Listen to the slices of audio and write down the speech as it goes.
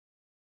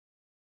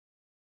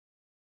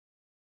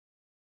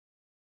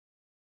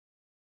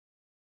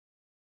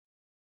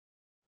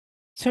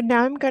So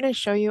now I'm going to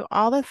show you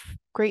all the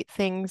great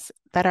things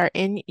that are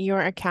in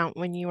your account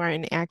when you are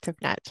in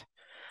ActiveNet.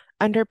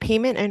 Under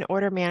Payment and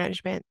Order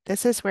Management,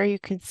 this is where you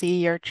can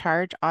see your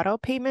charge auto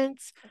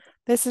payments.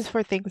 This is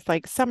for things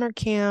like summer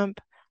camp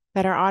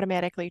that are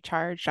automatically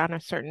charged on a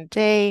certain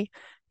day.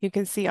 You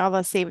can see all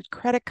the saved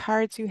credit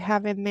cards you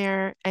have in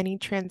there, any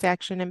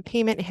transaction and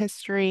payment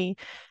history,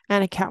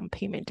 and account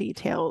payment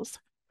details.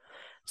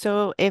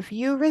 So if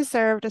you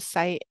reserved a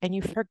site and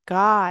you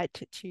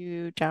forgot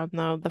to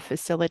download the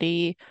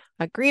facility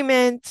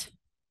agreement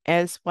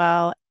as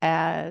well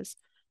as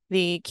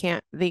the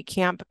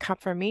camp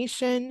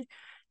confirmation,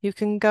 you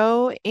can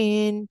go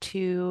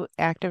into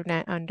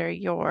ActiveNet under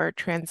your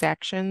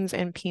transactions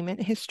and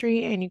payment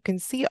history, and you can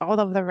see all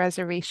of the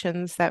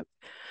reservations that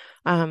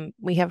I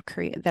have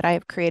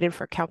created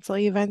for council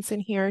events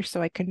in here.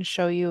 So I can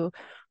show you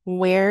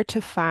where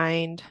to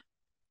find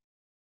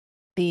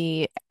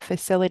the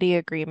facility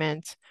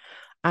agreement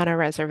on a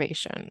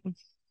reservation.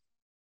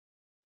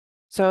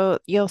 So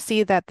you'll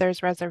see that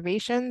there's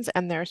reservations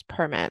and there's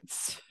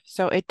permits.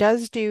 So it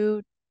does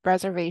do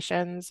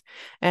reservations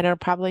and it'll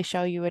probably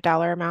show you a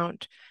dollar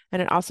amount,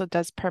 and it also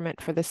does permit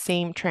for the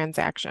same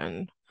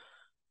transaction.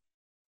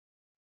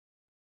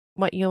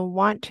 What you'll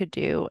want to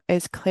do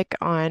is click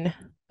on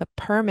the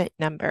permit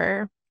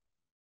number.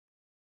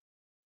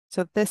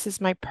 So this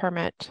is my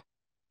permit.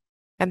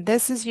 And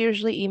this is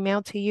usually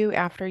emailed to you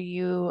after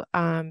you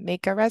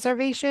make a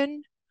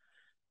reservation.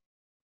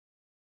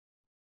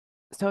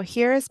 So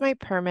here is my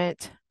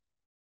permit.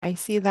 I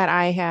see that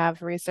I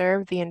have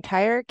reserved the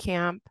entire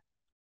camp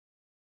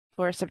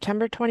for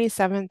September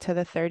 27th to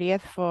the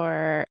 30th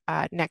for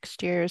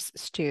next year's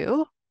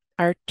stew,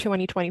 our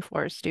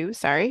 2024 stew,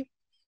 sorry.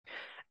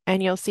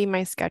 And you'll see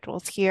my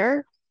schedules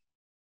here.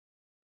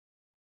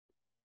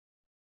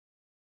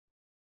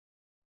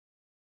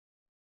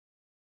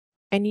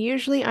 And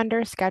usually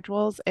under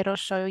schedules, it'll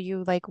show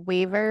you like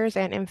waivers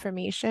and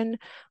information.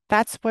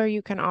 That's where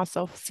you can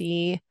also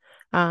see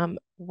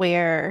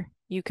where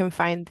you can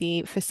find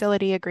the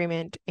facility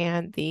agreement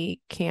and the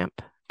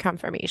camp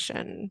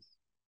confirmation.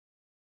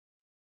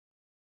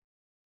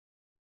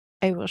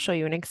 I will show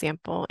you an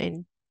example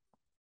in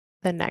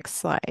the next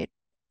slide.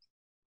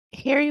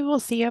 Here you will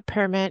see a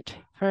permit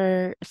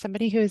for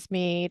somebody who's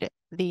made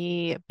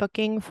the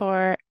booking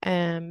for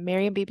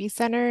Mary and Baby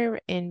Center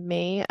in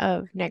May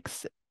of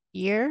next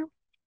year.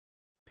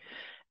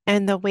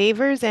 And the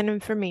waivers and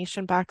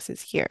information box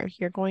is here.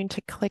 You're going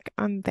to click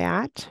on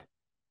that.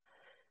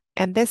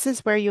 And this is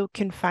where you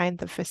can find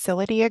the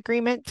facility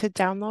agreement to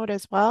download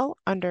as well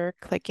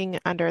clicking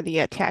under the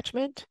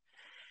attachment.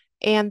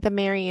 And the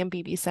Mary and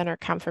Baby Center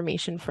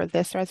confirmation for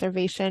this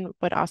reservation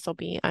would also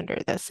be under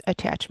this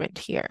attachment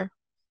here.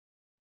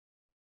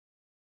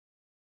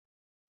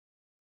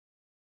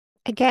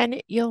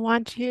 Again, you'll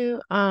want to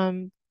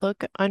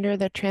look under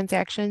the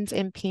transactions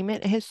and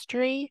payment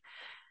history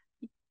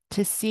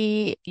to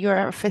see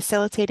your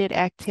facilitated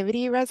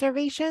activity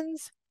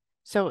reservations.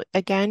 So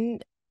again,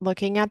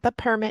 looking at the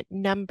permit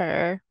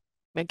number,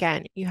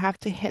 again, you have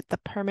to hit the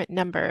permit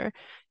number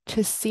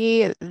to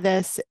see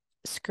this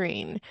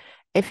screen.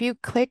 If you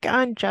click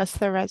on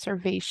just the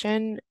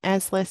reservation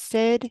as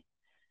listed,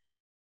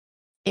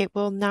 it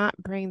will not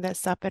bring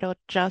this up. It'll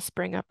just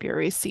bring up your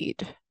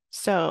receipt.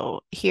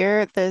 So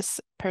here, this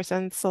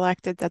person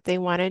selected that they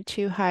wanted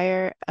to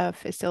hire a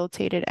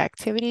facilitated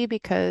activity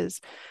because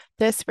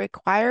this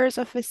requires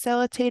a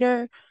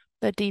facilitator.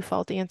 The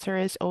default answer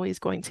is always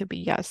going to be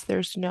yes.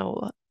 There's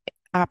no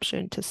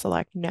option to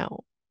select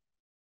no.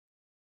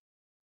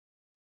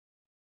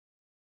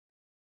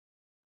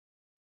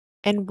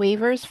 And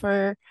waivers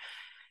for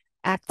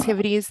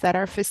activities that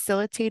are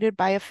facilitated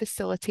by a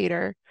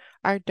facilitator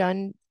are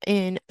done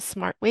in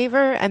Smart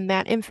Waiver, and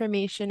that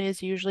information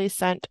is usually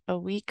sent a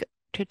week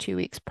to 2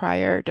 weeks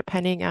prior,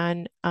 depending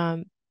on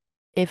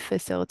if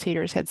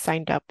facilitators had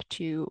signed up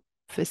to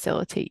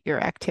facilitate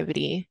your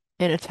activity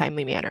in a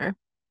timely manner.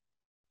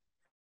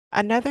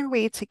 Another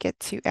way to get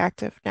to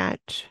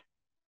ActiveNet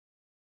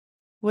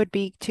would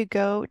be to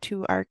go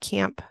to our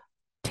camp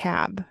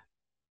tab.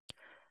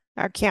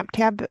 Our camp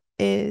tab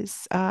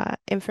is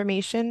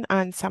information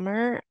on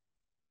summer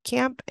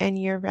camp and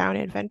year-round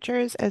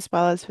adventures, as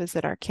well as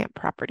visit our camp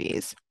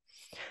properties.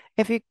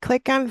 If you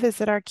click on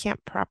visit our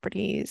camp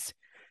properties,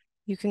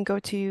 you can go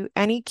to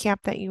any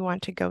camp that you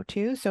want to go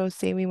to. So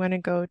say we want to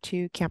go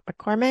to Camp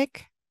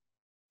McCormick,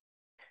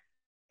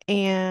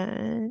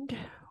 and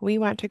we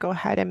want to go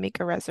ahead and make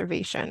a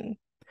reservation.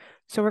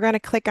 So we're going to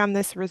click on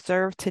this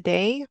reserve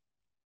today,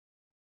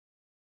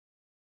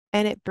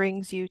 and it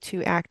brings you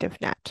to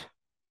ActiveNet.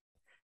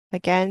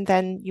 Again,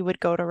 then you would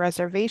go to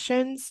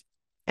reservations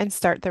and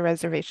start the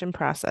reservation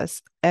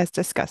process as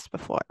discussed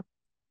before.